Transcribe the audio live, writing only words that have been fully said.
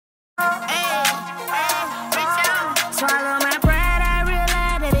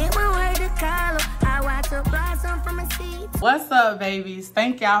What's up, babies?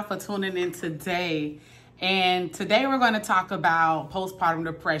 Thank y'all for tuning in today. And today we're going to talk about postpartum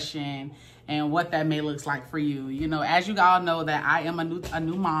depression and what that may look like for you. You know, as you all know that I am a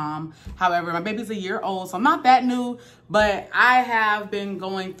new mom. However, my baby's a year old, so I'm not that new, but I have been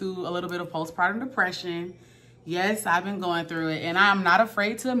going through a little bit of postpartum depression. Yes, I've been going through it, and I'm not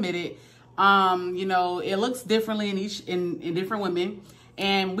afraid to admit it. You know, it looks differently in different women,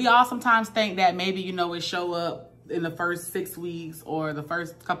 and we all sometimes think that maybe, you know, it show up in the first 6 weeks or the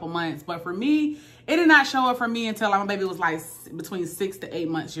first couple months. But for me, it did not show up for me until my baby was like between 6 to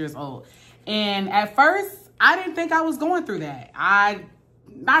 8 years old. And at first, I didn't think I was going through that.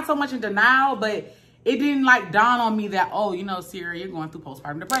 Not so much in denial, but it didn't like dawn on me that, oh, you know, Sierra, you're going through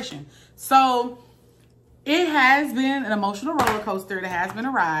postpartum depression. So it has been an emotional roller coaster. It has been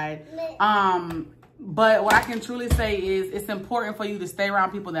a ride. But what I can truly say is it's important for you to stay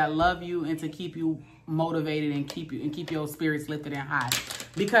around people that love you and to keep you motivated and keep your spirits lifted and high.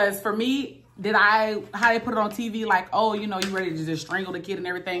 Because for me, how they put it on TV, like, oh, you know, you ready to just strangle the kid and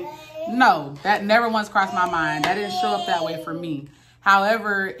everything? No, that never once crossed my mind. That didn't show up that way for me.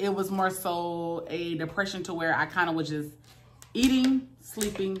 However, it was more so a depression to where I kind of was just eating,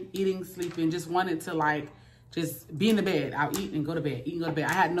 sleeping, just wanted to like just be in the bed. I'll eat and go to bed, eat and go to bed.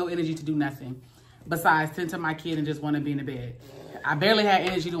 I had no energy to do nothing besides tend to my kid and just want to be in the bed. I barely had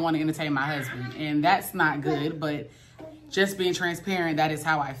energy to want to entertain my husband, and that's not good, but just being transparent, that is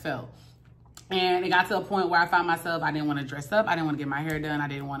how I felt. And it got to a point where I found myself, I didn't want to dress up, I didn't want to get my hair done, I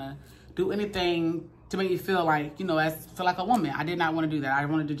didn't want to do anything to make me feel like, you know, feel like a woman. I did not want to do that. I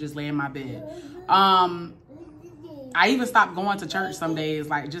wanted to just lay in my bed. I even stopped going to church some days,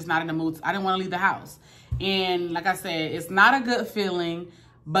 like just not in the mood. I didn't want to leave the house. And like I said, it's not a good feeling,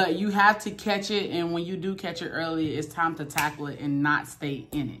 but you have to catch it. And when you do catch it early, it's time to tackle it and not stay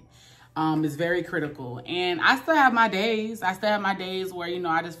in it. It's very critical. And I still have my days. I still have my days where, you know,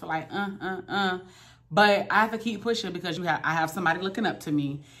 I just feel like, but I have to keep pushing because I have somebody looking up to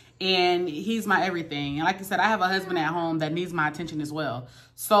me, and he's my everything. And like I said, I have a husband at home that needs my attention as well.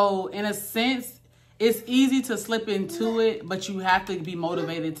 So in a sense, it's easy to slip into it, but you have to be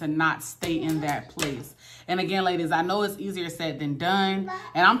motivated to not stay in that place. And again, ladies, I know it's easier said than done.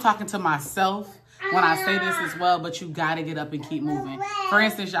 And I'm talking to myself when I say this as well, but you got to get up and keep moving. For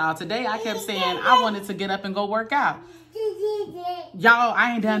instance, y'all, today I kept saying I wanted to get up and go work out. Y'all,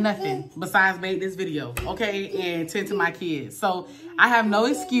 I ain't done nothing besides make this video, okay, and tend to my kids. So I have no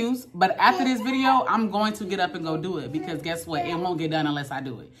excuse, but after this video, I'm going to get up and go do it, because guess what? It won't get done unless I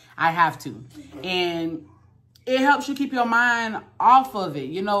do it. I have to. And it helps you keep your mind off of it.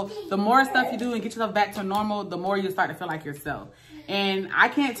 You know, the more stuff you do and get yourself back to normal, the more you start to feel like yourself. And I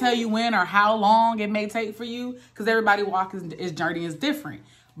can't tell you when or how long it may take for you, because everybody's walk is journey is different.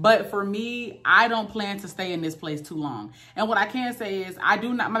 But for me, I don't plan to stay in this place too long. And what I can say is my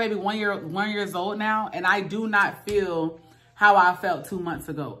baby 1 year old now, and I do not feel how I felt 2 months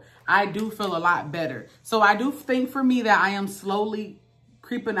ago. I do feel a lot better. So I do think for me that I am slowly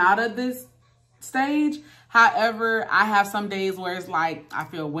creeping out of this stage. However, I have some days where it's like I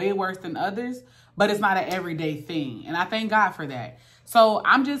feel way worse than others, but it's not an everyday thing. And I thank God for that. So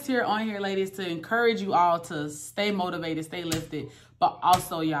I'm just on here, ladies, to encourage you all to stay motivated, stay lifted. But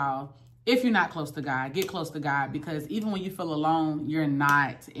also, y'all, if you're not close to God, get close to God, because even when you feel alone, you're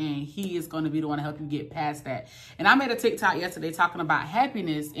not. And he is going to be the one to help you get past that. And I made a TikTok yesterday talking about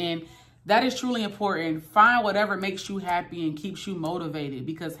happiness, and that is truly important. Find whatever makes you happy and keeps you motivated,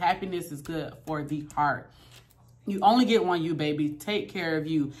 because happiness is good for the heart. You only get one you, baby. Take care of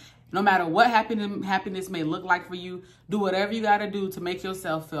you. No matter what happiness may look like for you, do whatever you got to do to make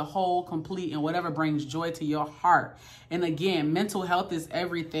yourself feel whole, complete, and whatever brings joy to your heart. And again, mental health is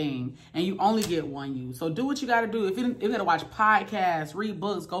everything, and you only get one you. So do what you got to do. If you got to watch podcasts, read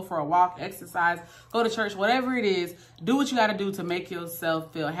books, go for a walk, exercise, go to church, whatever it is, do what you got to do to make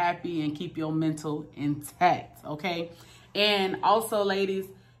yourself feel happy and keep your mental intact, okay? And also, ladies,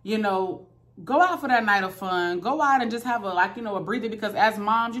 you know, go out for that night of fun. Go out and just have a breather, because as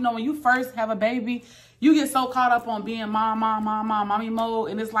moms, you know, when you first have a baby, you get so caught up on being mommy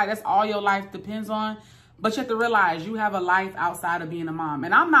mode. And it's like, that's all your life depends on. But you have to realize you have a life outside of being a mom.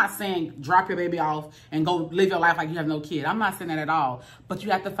 And I'm not saying drop your baby off and go live your life like you have no kid. I'm not saying that at all. But you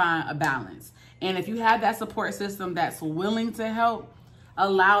have to find a balance. And if you have that support system that's willing to help,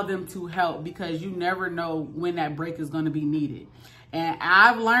 allow them to help, because you never know when that break is going to be needed. And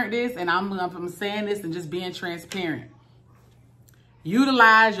I've learned this, and I'm saying this and just being transparent.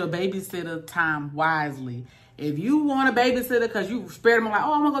 Utilize your babysitter time wisely. If you want a babysitter because you spared them like,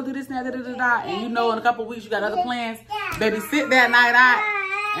 oh, I'm going to go do this now, and you know in a couple of weeks you got other plans, baby, sit that night out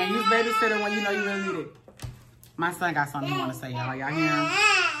and use babysitter when you know you really need it. My son got something he want to say, y'all. Y'all hear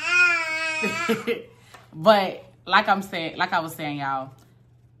him? But like I was saying, y'all,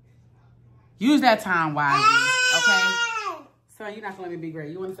 use that time wisely, okay? So you're not going to let me be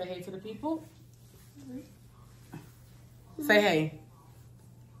great. You want to say hey to the people? Say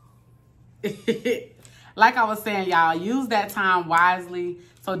hey. Like I was saying, y'all, use that time wisely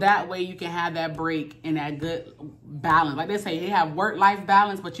so that way you can have that break and that good balance. Like they say, you have work-life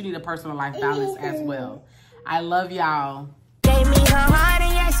balance, but you need a personal life balance as well. I love y'all. Gave me her heart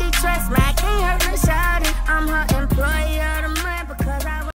and yeah, she trusts me. I can't hurt her, shout it. I'm her employee of the month.